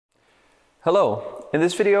Hello, in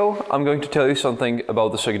this video I'm going to tell you something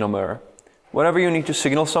about the signal mirror. Whenever you need to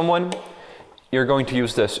signal someone, you're going to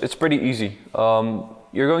use this. It's pretty easy.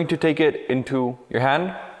 You're going to take it into your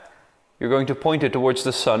hand, you're going to point it towards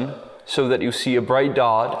the sun so that you see a bright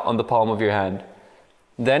dot on the palm of your hand.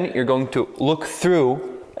 Then you're going to look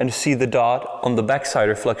through and see the dot on the backside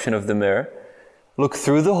reflection of the mirror. Look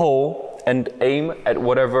through the hole and aim at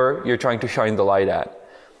whatever you're trying to shine the light at.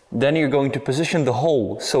 Then you're going to position the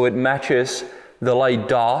hole so it matches the light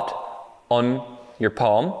dot on your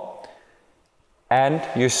palm. And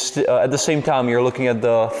at the same time, you're looking at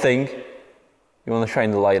the thing you want to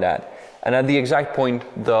shine the light at. And at the exact point,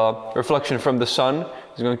 the reflection from the sun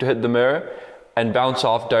is going to hit the mirror and bounce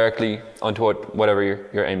off directly onto whatever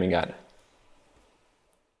you're aiming at.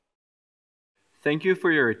 Thank you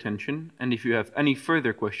for your attention, and if you have any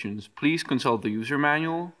further questions, please consult the user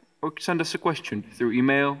manual or send us a question through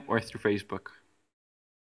email or through Facebook.